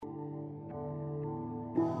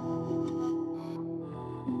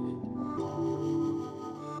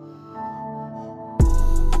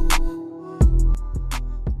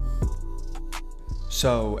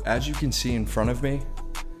So, as you can see in front of me,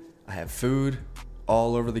 I have food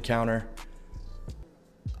all over the counter.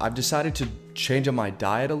 I've decided to change up my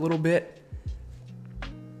diet a little bit.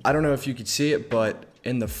 I don't know if you could see it, but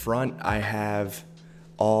in the front, I have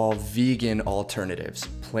all vegan alternatives,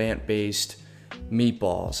 plant-based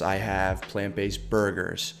meatballs. I have plant-based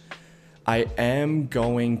burgers. I am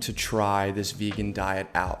going to try this vegan diet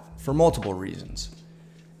out for multiple reasons.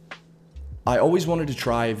 I always wanted to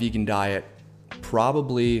try a vegan diet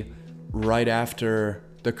probably right after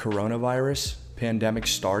the coronavirus pandemic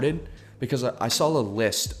started, because I saw a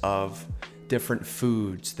list of different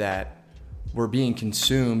foods that were being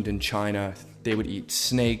consumed in China. They would eat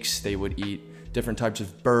snakes, they would eat different types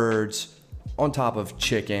of birds on top of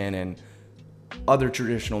chicken and other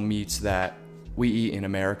traditional meats that we eat in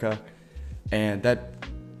America. And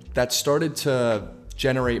that started to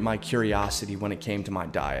generate my curiosity when it came to my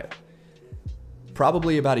diet.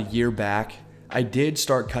 Probably about a year back, I did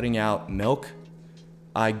start cutting out milk.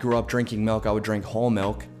 I grew up drinking milk. I would drink whole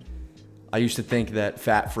milk. I used to think that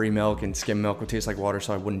fat-free milk and skim milk would taste like water,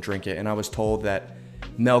 so I wouldn't drink it. And I was told that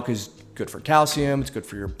milk is good for calcium, it's good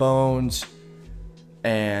for your bones.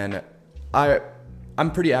 And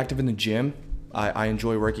I'm pretty active in the gym. I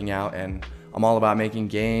enjoy working out, and I'm all about making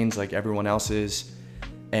gains like everyone else is.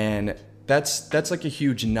 And that's like a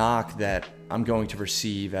huge knock that I'm going to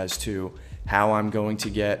receive as to how I'm going to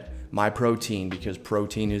get my protein, because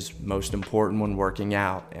protein is most important when working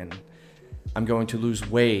out, and I'm going to lose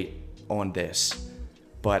weight on this.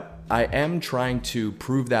 But I am trying to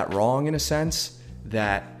prove that wrong in a sense,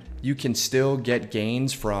 that you can still get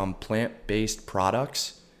gains from plant-based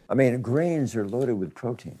products. I mean, grains are loaded with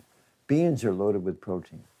protein. Beans are loaded with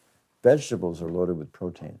protein. Vegetables are loaded with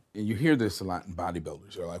protein. And you hear this a lot in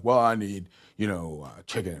bodybuilders. They're like, well, I need,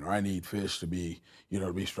 chicken, or I need fish to be,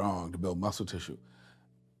 to be strong, to build muscle tissue.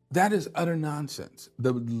 That is utter nonsense.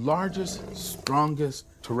 The largest, strongest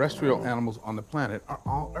terrestrial animals on the planet are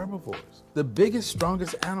all herbivores. The biggest,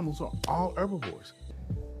 strongest animals are all herbivores.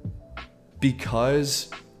 Because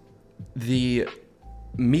the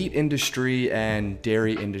meat industry and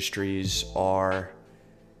dairy industries are,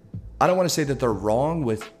 I don't want to say that they're wrong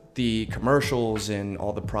with the commercials and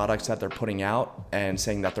all the products that they're putting out and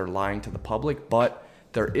saying that they're lying to the public, but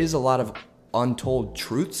there is a lot of untold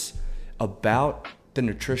truths about the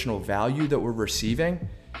nutritional value that we're receiving.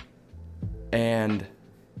 And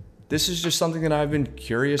this is just something that I've been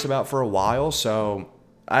curious about for a while. So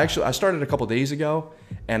I started a couple days ago,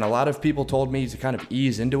 and a lot of people told me to kind of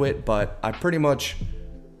ease into it, but I pretty much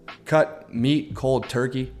cut meat cold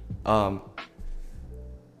turkey.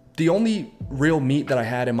 The only real meat that I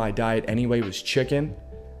had in my diet anyway was chicken.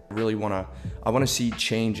 I want to see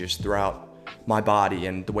changes throughout my body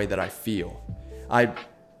and the way that I feel.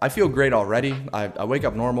 I feel great already. I wake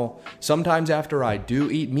up normal. Sometimes after I do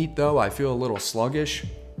eat meat though, I feel a little sluggish.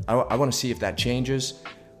 I want to see if that changes.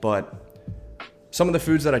 But some of the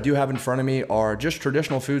foods that I do have in front of me are just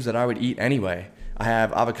traditional foods that I would eat anyway. I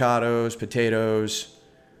have avocados, potatoes,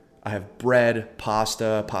 I have bread,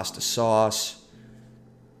 pasta sauce,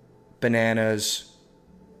 bananas.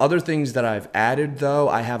 Other things that I've added though,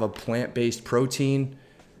 I have a plant-based protein.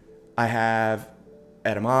 I have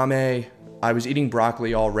edamame. I was eating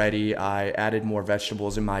broccoli already. I added more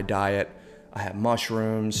vegetables in my diet. I have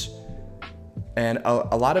mushrooms. And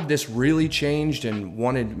a lot of this really changed and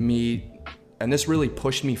this really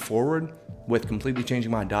pushed me forward with completely changing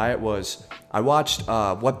my diet was I watched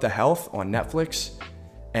What the Health on Netflix,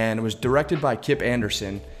 and it was directed by Kip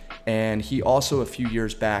Anderson. And he also a few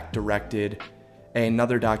years back directed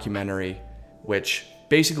another documentary which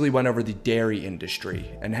basically went over the dairy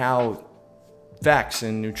industry and how facts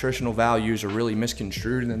and nutritional values are really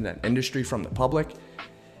misconstrued in that industry from the public.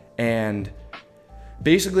 And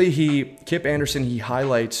basically Kip Anderson, he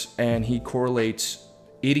highlights and he correlates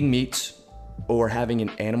eating meats or having an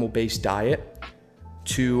animal-based diet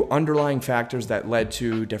to underlying factors that led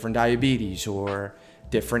to different diabetes or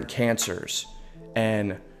different cancers.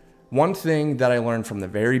 And one thing that I learned from the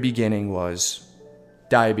very beginning was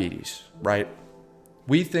diabetes, right?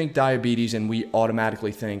 We think diabetes and we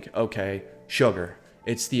automatically think, okay, sugar.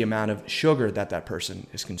 It's the amount of sugar that person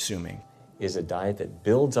is consuming. Is a diet that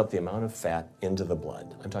builds up the amount of fat into the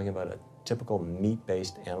blood. I'm talking about a typical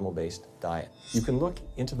meat-based, animal-based diet. You can look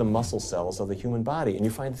into the muscle cells of the human body and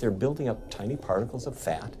you find that they're building up tiny particles of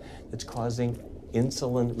fat that's causing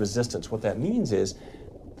insulin resistance. What that means is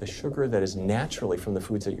the sugar that is naturally from the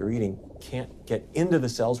foods that you're eating can't get into the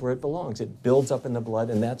cells where it belongs. It builds up in the blood,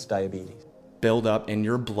 and that's diabetes. buildup in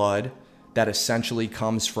your blood that essentially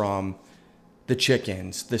comes from the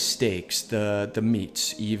chickens, the steaks, the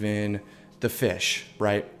meats, even the fish,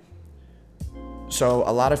 right? So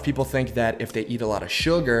a lot of people think that if they eat a lot of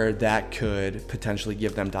sugar, that could potentially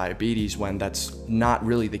give them diabetes, when that's not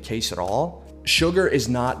really the case at all. Sugar is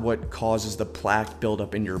not what causes the plaque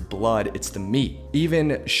buildup in your blood, it's the meat.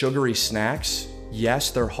 Even sugary snacks,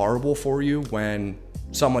 yes, they're horrible for you when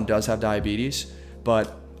someone does have diabetes,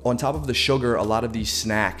 but on top of the sugar, a lot of these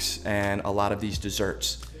snacks and a lot of these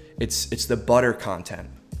desserts, it's the butter content,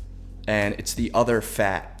 and it's the other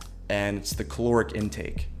fat, and it's the caloric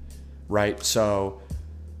intake, right? So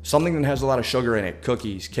something that has a lot of sugar in it,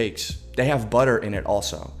 cookies, cakes, they have butter in it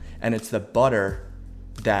also. And it's the butter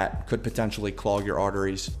that could potentially clog your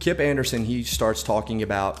arteries. Kip Anderson, he starts talking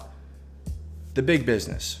about the big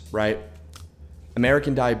business, right?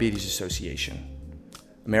 American Diabetes Association,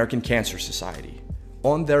 American Cancer Society.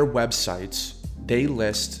 On their websites, they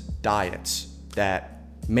list diets that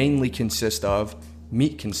mainly consist of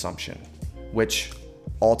meat consumption, which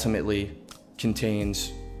ultimately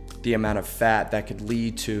contains the amount of fat that could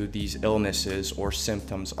lead to these illnesses or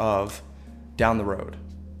symptoms of down the road.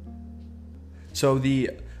 So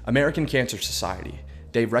the American Cancer Society,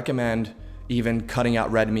 they recommend even cutting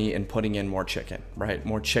out red meat and putting in more chicken, right?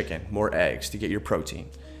 More chicken, more eggs to get your protein.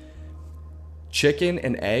 Chicken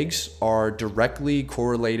and eggs are directly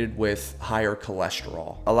correlated with higher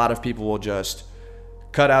cholesterol. A lot of people will just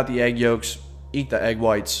cut out the egg yolks, eat the egg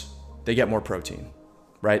whites, they get more protein,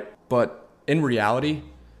 right? But in reality,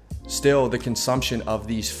 still the consumption of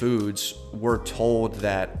these foods, we're told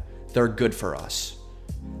that they're good for us.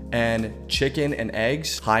 And chicken and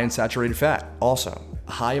eggs, high in saturated fat also.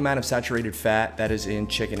 A high amount of saturated fat that is in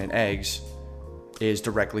chicken and eggs is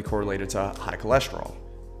directly correlated to high cholesterol.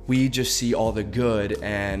 We just see all the good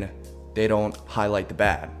and they don't highlight the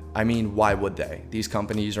bad. I mean, why would they? These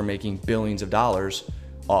companies are making billions of dollars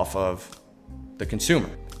off of the consumer.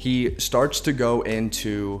 He starts to go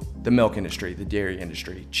into the milk industry, the dairy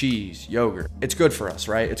industry, cheese, yogurt. It's good for us,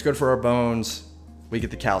 right? It's good for our bones. We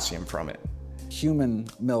get the calcium from it. Human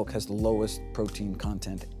milk has the lowest protein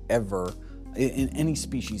content ever in any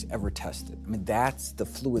species ever tested. I mean, that's the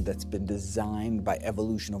fluid that's been designed by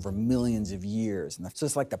evolution over millions of years. And that's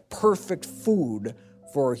just like the perfect food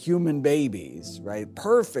for human babies, right?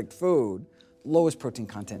 Perfect food, lowest protein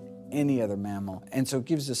content any other mammal. And so it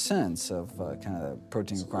gives a sense of kind of the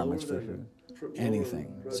protein requirements for food.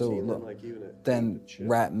 Anything. So look, then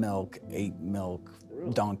rat milk, ape milk,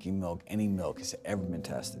 donkey milk, any milk has ever been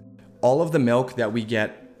tested. All of the milk that we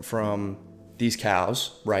get from these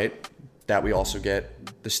cows, right, that we also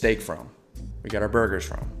get the steak from, we get our burgers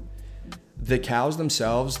from. The cows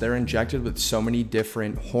themselves, they're injected with so many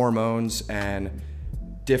different hormones and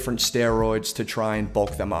different steroids to try and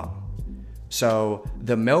bulk them up. So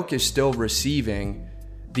the milk is still receiving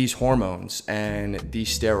these hormones and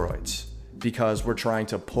these steroids because we're trying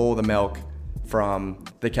to pull the milk from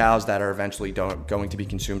the cows that are eventually going to be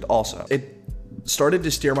consumed also. It started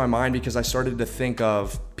to steer my mind because I started to think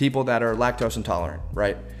of people that are lactose intolerant,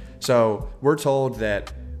 right? So we're told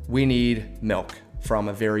that we need milk from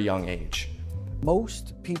a very young age.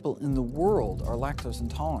 Most people in the world are lactose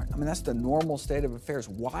intolerant. I mean, that's the normal state of affairs.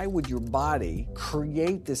 Why would your body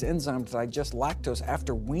create this enzyme to digest lactose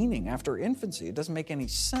after weaning, after infancy? It doesn't make any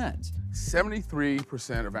sense.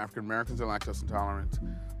 73% of African Americans are lactose intolerant,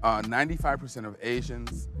 95% of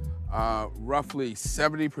Asians, roughly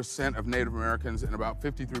 70% of Native Americans, and about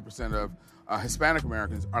 53% of Hispanic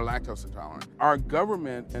Americans are lactose intolerant. Our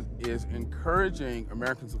government is encouraging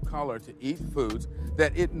Americans of color to eat foods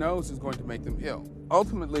that it knows is going to make them ill.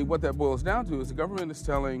 Ultimately, what that boils down to is the government is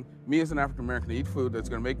telling me as an African American to eat food that's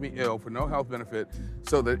going to make me ill for no health benefit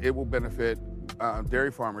so that it will benefit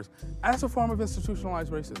dairy farmers. That's a form of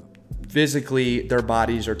institutionalized racism. Physically, their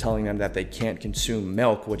bodies are telling them that they can't consume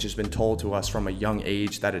milk, which has been told to us from a young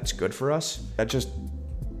age that it's good for us. That just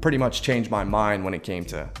pretty much changed my mind when it came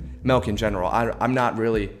to milk in general. I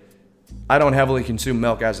don't heavily consume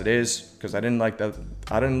milk as it is because I didn't like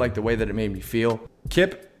the way that it made me feel.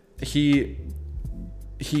 Kip, he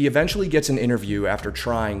eventually gets an interview after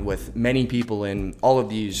trying with many people in all of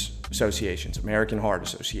these associations, American Heart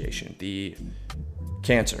Association, the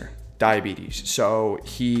cancer, diabetes. So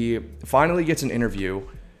he finally gets an interview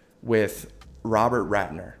with Robert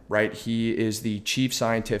Ratner, right? He is the chief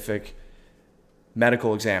scientific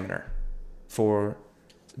medical examiner for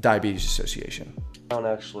Diabetes Association. Found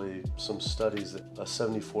actually some studies, that a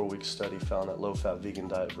 74-week study found that low-fat vegan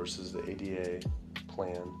diet versus the ADA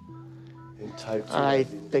plan in type 2. I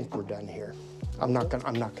think we're done here. I'm not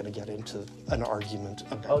gonna get into an argument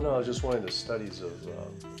about. Oh no, I was just wanting the studies of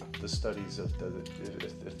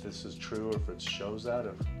if this is true or if it shows that.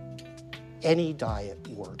 Any diet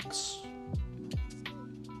works.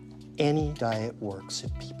 Any diet works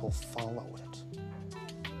if people follow it.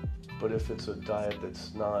 But if it's a diet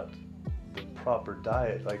that's not the proper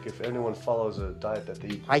diet, like if anyone follows a diet that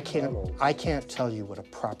they I can't tell you what a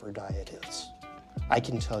proper diet is. I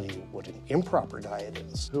can tell you what an improper diet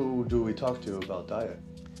is. Who do we talk to about diet?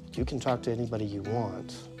 You can talk to anybody you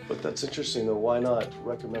want. But that's interesting though. Why not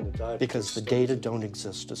recommend a diet? Because the data don't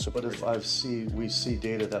exist to support But if we see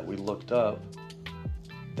data that we looked up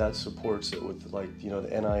that supports it with, like, you know, the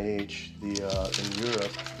NIH, in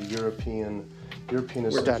Europe, the European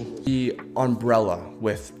We're done. The umbrella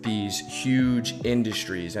with these huge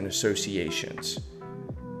industries and associations,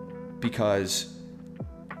 because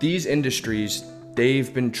these industries,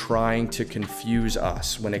 they've been trying to confuse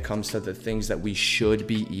us when it comes to the things that we should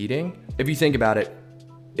be eating. If you think about it,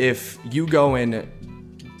 if you go and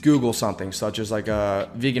Google something such as like a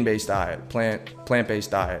vegan-based diet,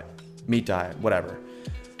 plant-based diet, meat diet, whatever.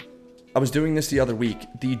 I was doing this the other week.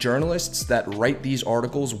 The journalists that write these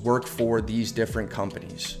articles work for these different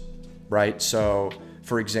companies, right? So,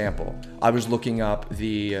 for example, I was looking up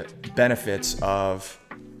the benefits of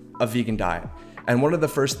a vegan diet. And one of the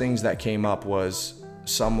first things that came up was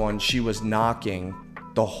she was knocking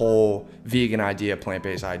the whole vegan idea,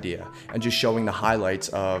 plant-based idea, and just showing the highlights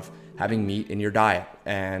of having meat in your diet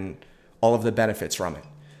and all of the benefits from it.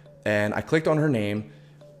 And I clicked on her name,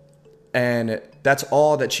 and that's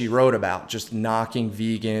all that she wrote about, just knocking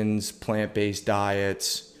vegans, plant-based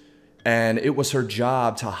diets. And it was her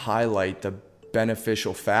job to highlight the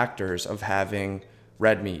beneficial factors of having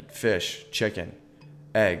red meat, fish, chicken,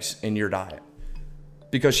 eggs in your diet,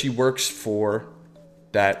 because she works for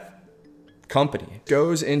that company. It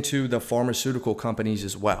goes into the pharmaceutical companies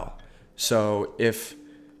as well. So if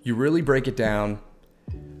you really break it down,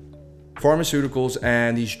 pharmaceuticals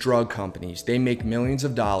and these drug companies, they make millions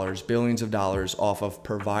of dollars, billions of dollars off of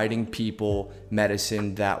providing people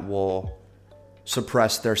medicine that will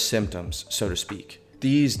suppress their symptoms, so to speak.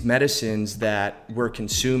 These medicines that we're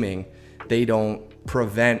consuming, they don't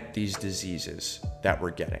prevent these diseases that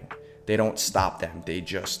we're getting. They don't stop them. They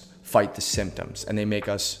just fight the symptoms and they make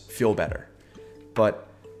us feel better. But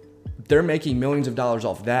they're making millions of dollars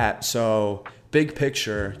off that. So big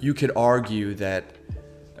picture, you could argue that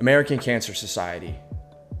American Cancer Society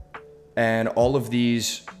and all of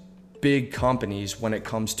these big companies, when it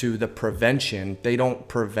comes to the prevention, they don't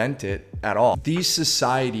prevent it at all. These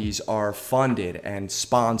societies are funded and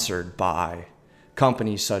sponsored by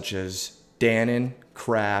companies such as Dannon,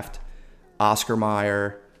 Kraft, Oscar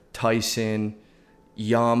Mayer, Tyson,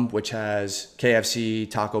 Yum, which has KFC,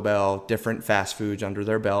 Taco Bell, different fast foods under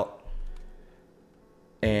their belt,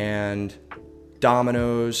 and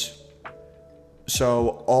Domino's.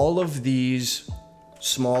 So all of these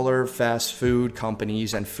smaller fast food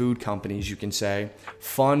companies and food companies, you can say,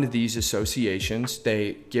 fund these associations.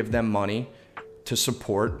 They give them money to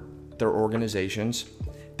support their organizations.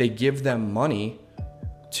 They give them money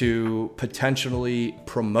to potentially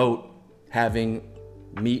promote having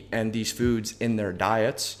meat and these foods in their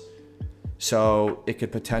diets. So it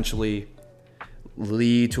could potentially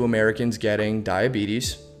lead to Americans getting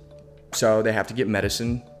diabetes. So they have to get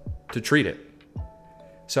medicine to treat it.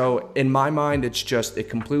 So in my mind, it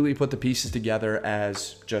completely put the pieces together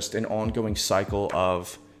as just an ongoing cycle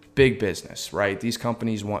of big business, right? These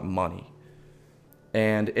companies want money.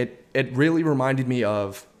 And it really reminded me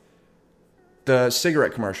of the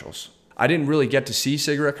cigarette commercials. I didn't really get to see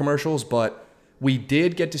cigarette commercials, but we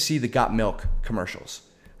did get to see the Got Milk commercials,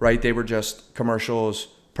 right? They were just commercials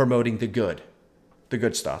promoting the good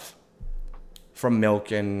stuff from milk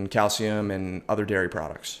and calcium and other dairy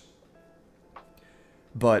products.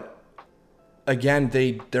 But again,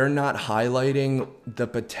 they're not highlighting the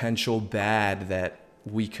potential bad that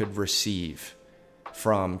we could receive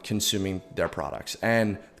from consuming their products.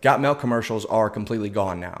 And Got Milk commercials are completely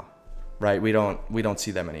gone now, right? We don't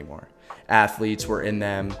see them anymore. Athletes were in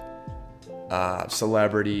them,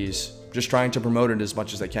 celebrities, just trying to promote it as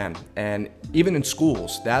much as they can. And even in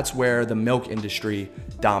schools, that's where the milk industry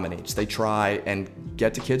dominates. They try and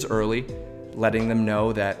get to kids early, letting them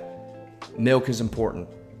know that milk is important.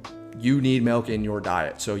 You need milk in your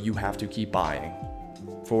diet, so you have to keep buying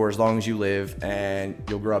for as long as you live, and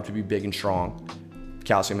you'll grow up to be big and strong,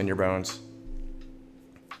 calcium in your bones.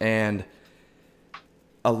 And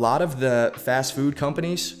a lot of the fast food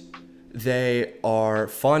companies, they are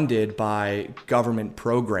funded by government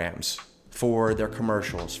programs for their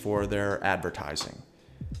commercials, for their advertising,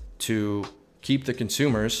 to keep the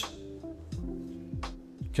consumers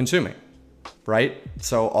consuming, right?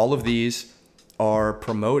 So all of these are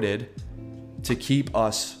promoted to keep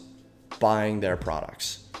us buying their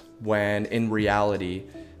products, when in reality,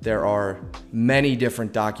 there are many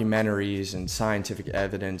different documentaries and scientific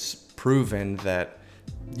evidence proven that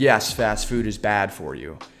yes, fast food is bad for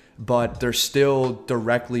you, but they're still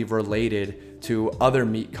directly related to other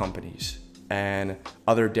meat companies and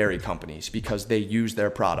other dairy companies because they use their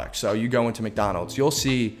products. So you go into McDonald's, you'll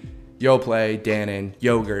see Yoplait, Dannon,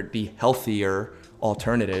 yogurt, the healthier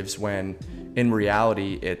alternatives, when in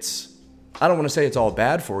reality it's, I don't want to say it's all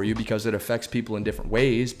bad for you because it affects people in different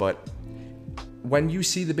ways, but when you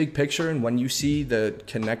see the big picture and when you see the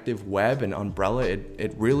connective web and umbrella,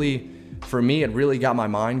 it really, for me, it really got my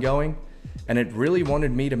mind going, and it really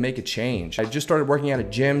wanted me to make a change. I just started working at a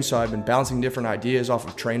gym, so I've been bouncing different ideas off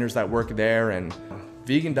of trainers that work there, and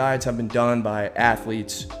vegan diets have been done by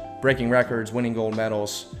athletes, breaking records, winning gold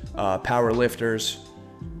medals, power lifters,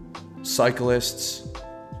 cyclists,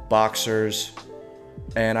 boxers,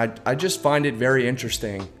 and I just find it very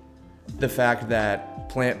interesting, the fact that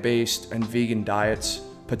plant-based and vegan diets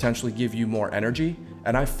potentially give you more energy,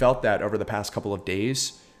 and I felt that over the past couple of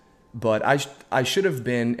days. But I should have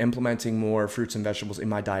been implementing more fruits and vegetables in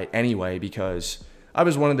my diet anyway, because I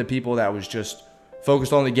was one of the people that was just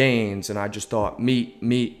focused on the gains, and I just thought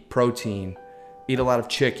meat, protein, eat a lot of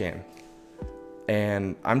chicken.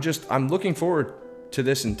 And I'm looking forward to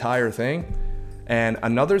this entire thing. And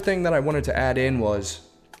another thing that I wanted to add in was,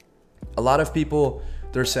 a lot of people,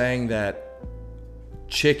 they're saying that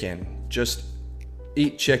chicken, just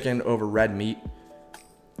eat chicken over red meat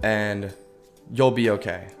and you'll be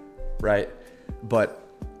okay, right? But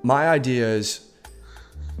my idea is,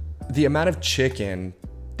 the amount of chicken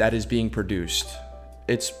that is being produced,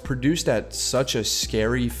 it's produced at such a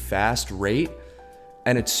scary fast rate,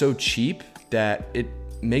 and it's so cheap that it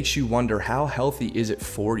makes you wonder, how healthy is it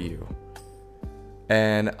for you?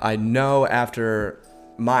 And I know after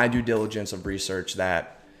my due diligence of research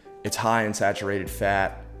that it's high in saturated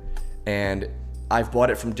fat, and I've bought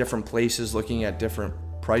it from different places looking at different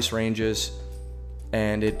price ranges,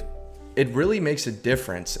 and it really makes a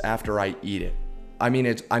difference after I eat it. I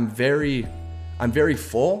mean, I'm very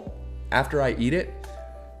full after I eat it,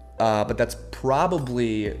 but that's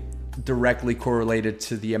probably directly correlated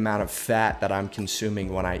to the amount of fat that I'm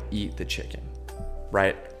consuming when I eat the chicken,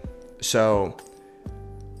 right? So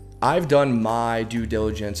I've done my due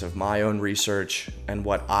diligence of my own research and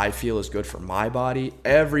what I feel is good for my body.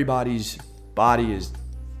 Everybody's body is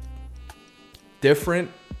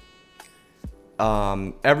different.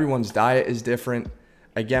 Everyone's diet is different.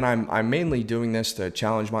 Again, I'm mainly doing this to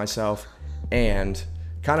challenge myself and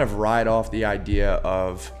kind of ride off the idea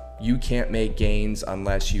of, you can't make gains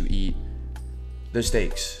unless you eat the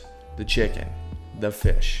steaks, the chicken, the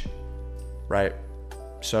fish, right?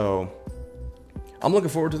 So I'm looking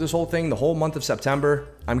forward to this whole thing. The whole month of September,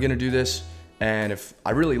 I'm gonna do this, and if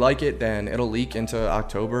I really like it, then it'll leak into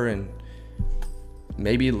October and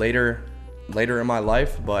maybe later in my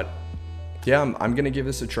life. But yeah, I'm gonna give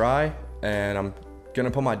this a try, and I'm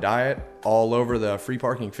gonna put my diet all over the Free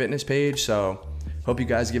Parking Fitness page, so hope you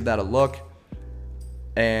guys give that a look.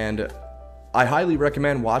 And I highly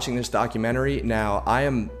recommend watching this documentary. Now,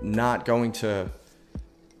 I'm not going to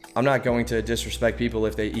disrespect people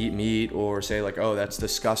if they eat meat, or say like, oh, that's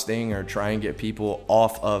disgusting, or try and get people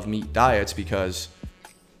off of meat diets, because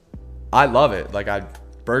I love it. Like,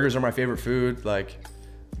 burgers are my favorite food, like,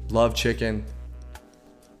 love chicken.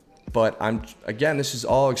 But again, this is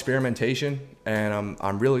all experimentation, and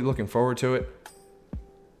I'm really looking forward to it.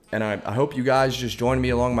 And I hope you guys just join me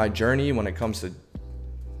along my journey when it comes to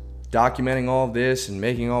documenting all of this and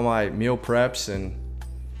making all my meal preps, and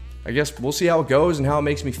I guess we'll see how it goes and how it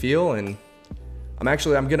makes me feel. And I'm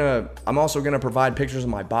also gonna provide pictures of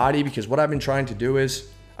my body, because what I've been trying to do is,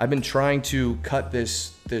 I've been trying to cut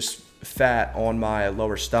this fat on my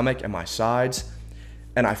lower stomach and my sides,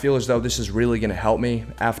 and I feel as though this is really gonna help me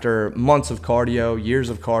after months of cardio, years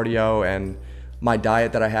of cardio, and my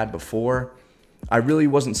diet that I had before. I really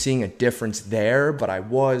wasn't seeing a difference there, but I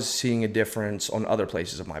was seeing a difference on other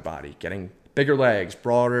places of my body, getting bigger legs,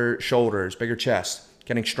 broader shoulders, bigger chest,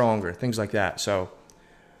 getting stronger, things like that. So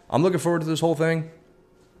I'm looking forward to this whole thing,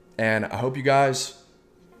 and I hope you guys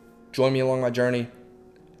join me along my journey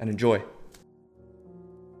and enjoy.